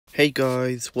Hey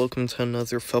guys, welcome to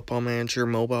another Football Manager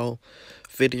mobile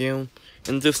video.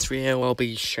 In this video, I'll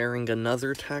be sharing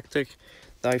another tactic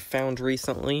that I found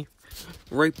recently,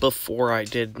 right before I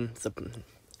did the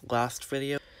last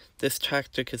video. This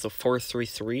tactic is a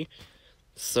 4-3-3,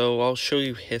 so I'll show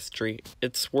you history.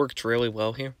 It's worked really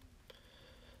well here.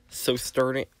 So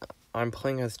I'm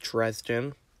playing as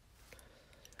Dresden.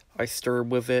 I started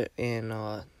with it in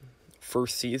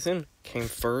first season, came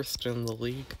first in the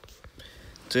league.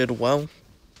 Did well.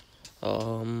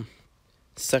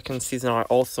 Second season, I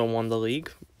also won the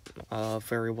league,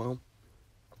 very well.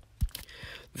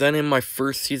 Then in my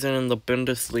first season in the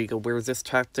Bundesliga, where this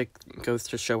tactic goes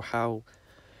to show how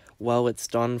well it's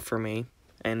done for me,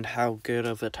 and how good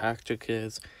of a tactic it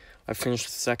is, I finished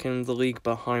second in the league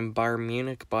behind Bayern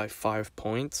Munich by 5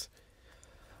 points.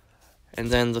 And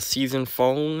then the season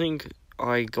following,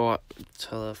 I got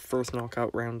to the first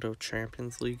knockout round of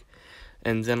Champions League,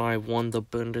 and then I won the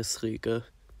Bundesliga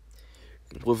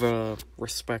with a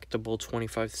respectable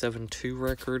 25-7-2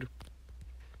 record.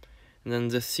 And then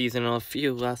this season, a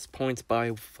few less points, but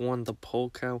I won the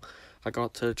Pokal. I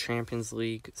got to the Champions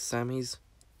League semis,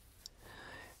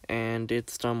 and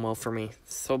it's done well for me.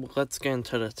 So let's get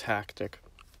into the tactic.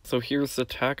 So here's the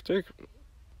tactic.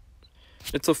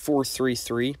 It's a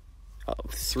 4-3-3,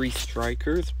 3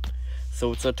 strikers.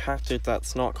 So it's a tactic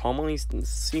that's not commonly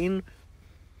seen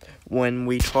when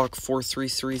we talk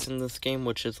 4-3-3s in this game,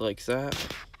 which is like that.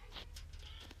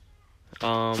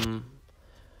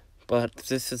 But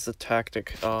this is a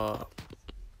tactic,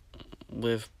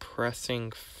 with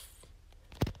pressing,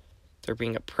 there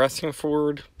being a pressing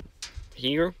forward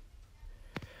here,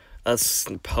 a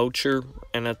poacher,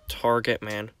 and a target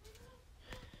man.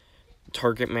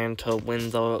 Target man to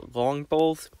win the long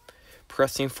balls,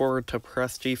 pressing forward to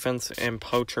press defense, and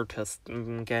poacher to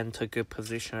get into good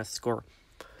position to score.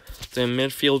 Then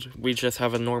midfield, we just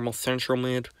have a normal central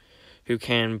mid who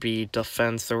can be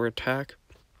defense or attack.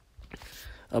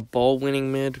 A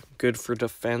ball-winning mid, good for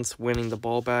defense, winning the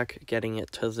ball back, getting it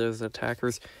to those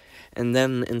attackers. And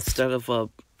then instead of a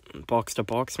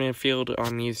box-to-box midfield,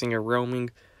 I'm using a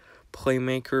roaming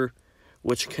playmaker,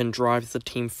 which can drive the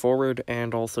team forward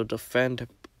and also defend.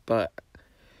 But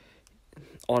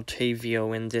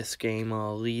Ottavio in this game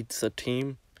leads the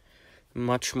team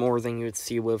much more than you would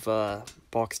see with a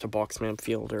box-to-box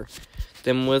midfielder.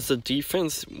 Then with the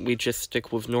defense, we just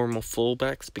stick with normal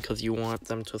fullbacks because you want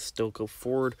them to still go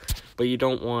forward, but you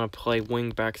don't want to play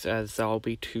wingbacks as that'll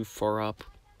be too far up.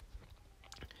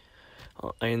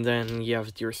 And then you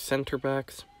have your center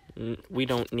backs. We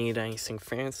don't need anything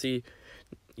fancy.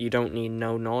 You don't need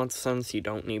no nonsense. You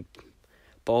don't need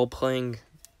ball playing.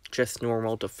 Just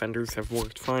normal defenders have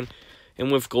worked fine.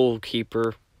 And with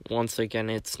goalkeeper, once again,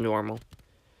 it's normal.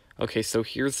 Okay, so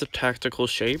here's the tactical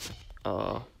shape.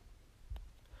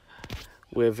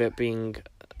 With it being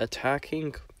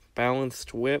attacking,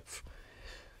 balanced width,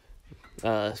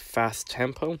 fast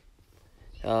tempo,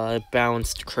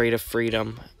 balanced creative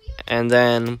freedom. And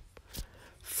then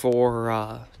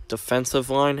for defensive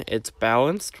line, it's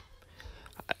balanced,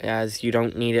 as you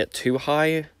don't need it too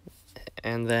high.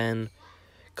 And then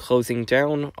closing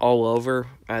down all over,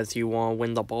 as you want to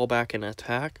win the ball back and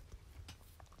attack.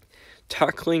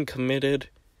 Tackling committed,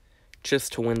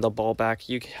 just to win the ball back.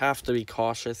 You have to be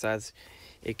cautious as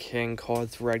it can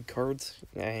cause red cards,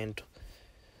 and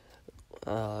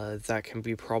that can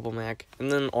be problematic.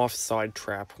 And then offside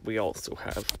trap we also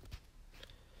have.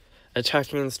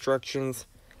 Attacking instructions,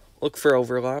 look for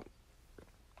overlap,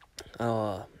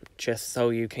 just so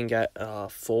you can get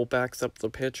fullbacks up the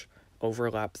pitch,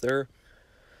 overlap there.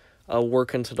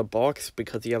 Work into the box,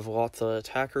 because you have lots of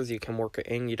attackers, you can work it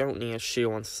in. You don't need a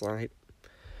shield on slide.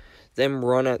 Then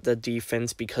run at the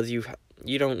defense, because you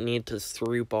don't need to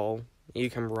through ball. You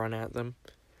can run at them.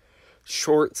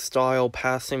 Short style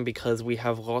passing, because we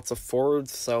have lots of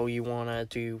forwards, so you want to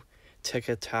do tick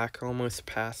attack almost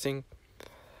passing.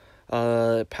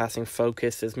 Passing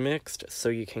focus is mixed, so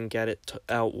you can get it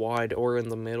out wide or in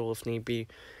the middle if need be.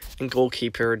 And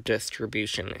goalkeeper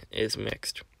distribution is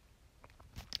mixed.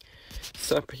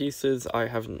 Set pieces, I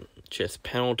have just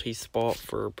penalty spot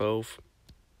for both.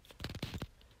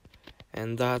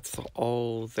 And that's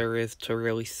all there is to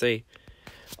really say.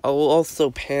 I will also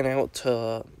pan out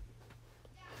to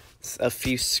a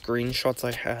few screenshots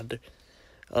I had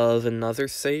of another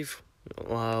save,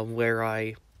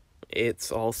 where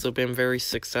it's also been very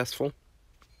successful.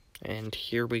 And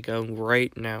here we go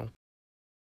right now.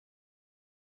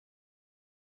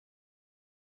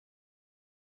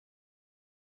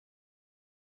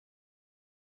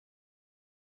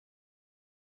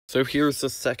 So here's the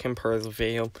second part of the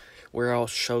video, where I'll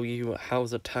show you how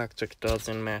the tactic does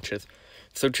in matches.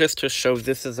 So just to show,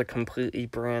 this is a completely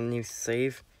brand new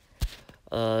save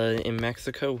in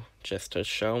Mexico, just to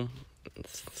show,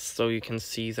 so you can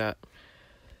see that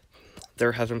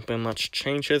there hasn't been much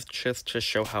changes, just to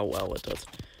show how well it does.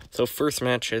 So first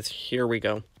match is, here we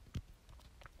go.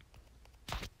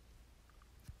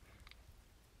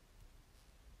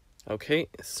 Okay,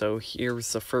 so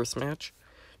here's the first match,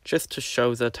 just to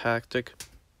show the tactic.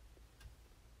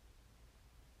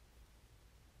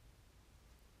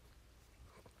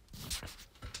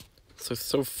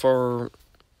 So far,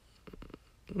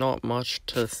 not much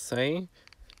to say.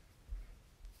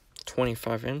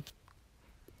 25 in.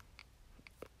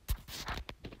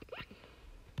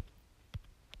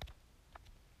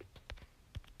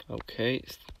 Okay,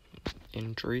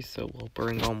 injury, so we'll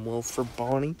bring on Wilfred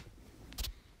Bonny.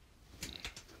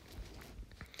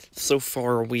 So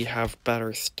far, we have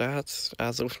better stats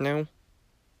as of now.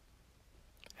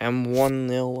 I'm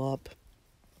 1-0 up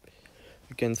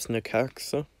against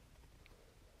Necaxa.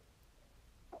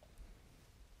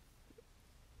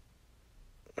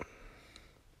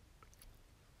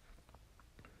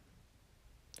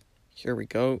 Here we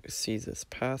go, see this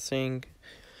passing.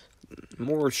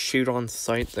 More shoot on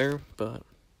sight there, but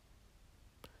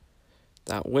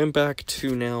that win back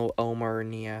 2-0. Omar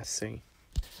Niasse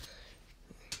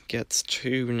gets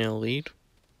 2-0 lead.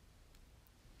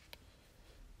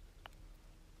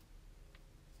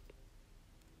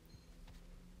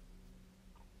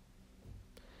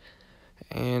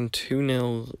 And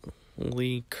 2-0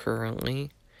 lead currently,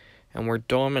 and we're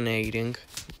dominating.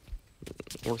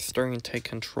 We're starting to take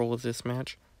control of this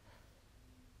match.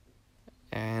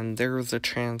 And there's a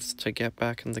chance to get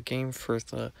back in the game for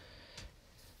the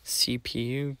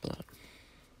CPU, but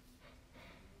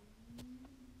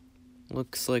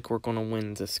looks like we're going to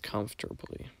win this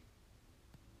comfortably.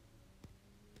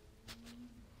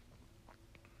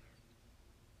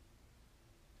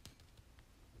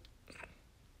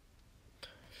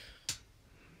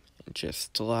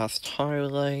 Just the last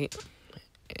highlight,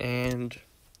 and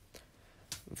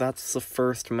that's the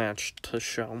first match to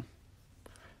show.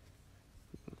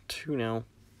 2-0.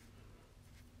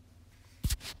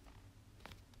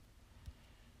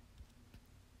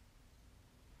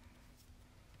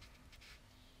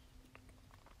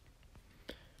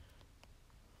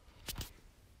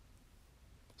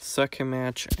 Second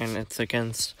match, and it's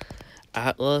against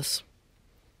Atlas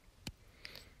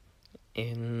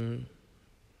in...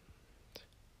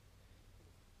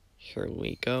 Here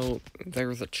we go.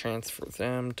 There's a chance for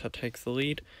them to take the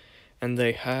lead, and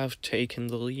they have taken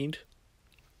the lead.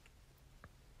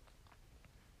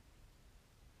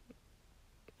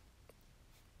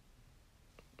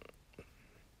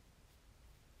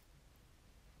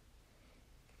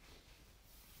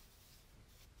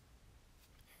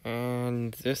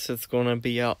 And this is going to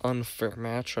be an unfair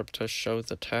matchup to show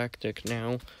the tactic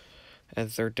now,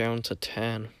 as they're down to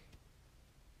 10.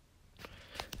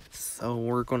 So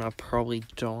we're going to probably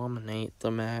dominate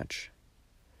the match.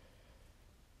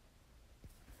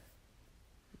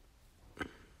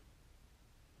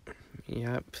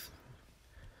 Yep.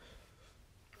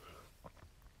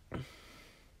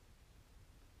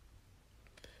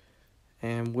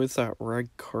 And with that red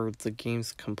card, the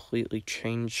game's completely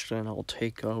changed and I'll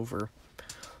take over.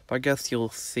 But I guess you'll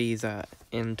see that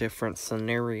in different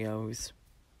scenarios,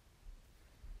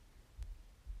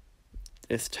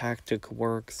 this tactic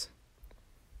works.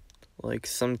 Like,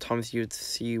 sometimes you'd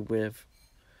see with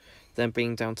them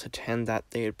being down to 10 that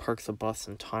they'd park the bus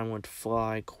and time would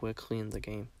fly quickly in the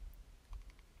game.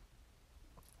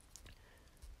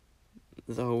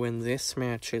 Though in this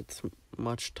match, it's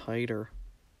much tighter.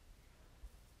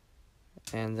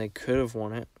 And they could have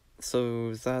won it.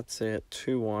 So that's it,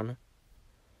 2-1.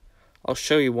 I'll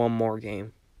show you one more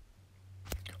game.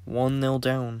 1-0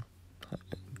 down.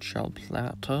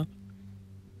 Plata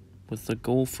with the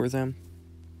goal for them.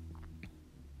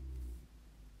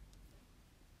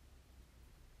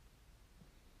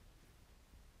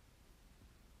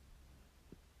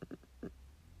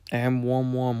 And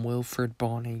 1-1, Wilfred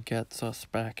Bonny gets us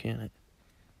back in it.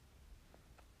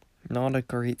 Not a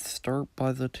great start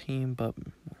by the team, but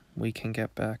we can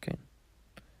get back in.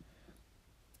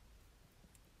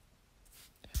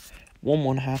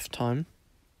 1-1 halftime.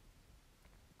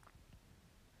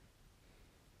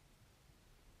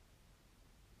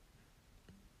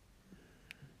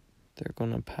 They're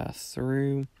going to pass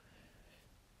through,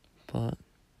 but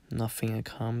nothing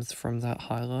comes from that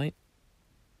highlight.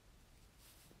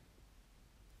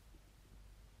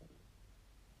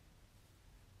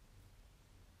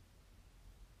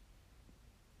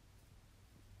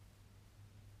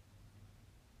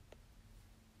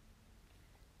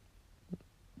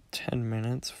 10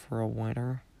 minutes for a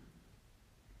winner.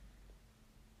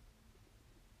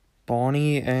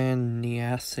 Bonnie and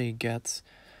Niase gets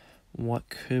what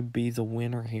could be the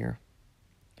winner here.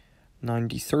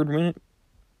 93rd minute,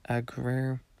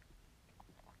 Aguirre,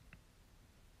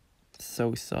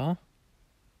 Sosa,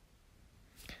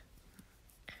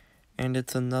 and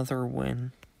it's another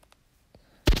win.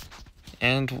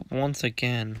 And once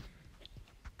again,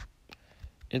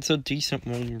 it's a decent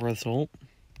result,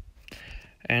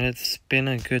 and it's been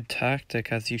a good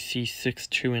tactic as you see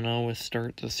 6-2-0 to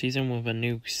start the season with a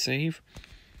new save.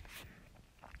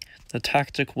 The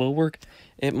tactic will work.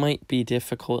 It might be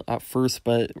difficult at first,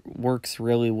 but it works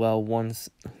really well once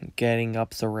getting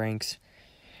up the ranks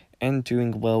and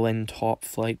doing well in top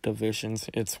flight divisions.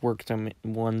 It's worked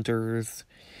wonders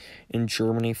in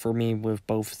Germany for me with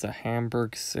both the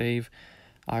Hamburg save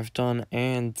I've done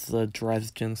and the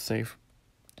Dresden save.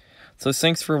 So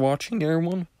thanks for watching,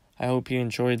 everyone. I hope you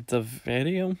enjoyed the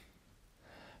video.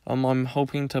 I'm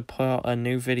hoping to put out a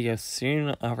new video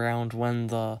soon around when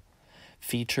the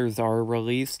features are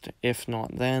released. If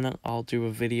not then, I'll do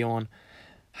a video on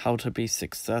how to be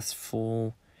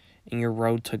successful in your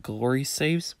road to glory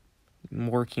saves,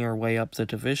 working our way up the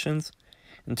divisions.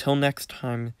 Until next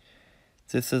time,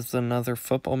 this is another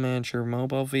Football Manager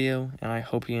mobile video, and I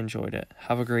hope you enjoyed it.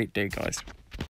 Have a great day, guys.